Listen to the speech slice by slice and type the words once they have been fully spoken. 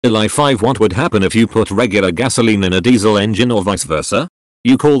ELI5. What would happen if you put regular gasoline in a diesel engine or vice versa?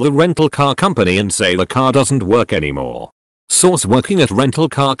 You call the rental car company and say the car doesn't work anymore. Source: working at rental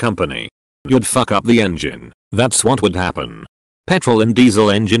car company. You'd fuck up the engine. That's what would happen. Petrol and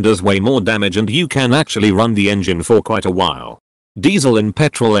diesel engine does way more damage and you can actually run the engine for quite a while. Diesel and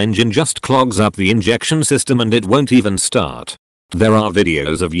petrol engine just clogs up the injection system and it won't even start. There are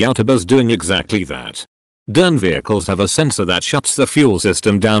videos of YouTubers doing exactly that. Darn vehicles have a sensor that shuts the fuel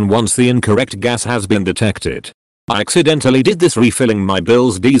system down once the incorrect gas has been detected. I accidentally did this refilling my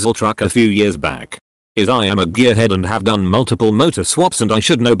Bill's diesel truck a few years back. I am a gearhead and have done multiple motor swaps and I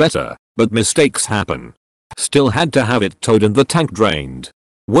should know better, but mistakes happen. Still had to have it towed and the tank drained.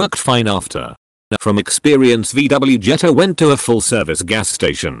 Worked fine after. From experience, VW Jetta went to a full service gas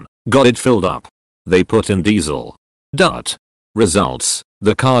station, got it filled up. They put in diesel. Results: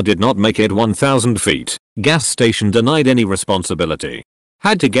 the car did not make it 1,000 feet, gas station denied any responsibility.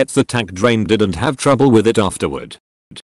 Had to get the tank drained, didn't have trouble with it afterward.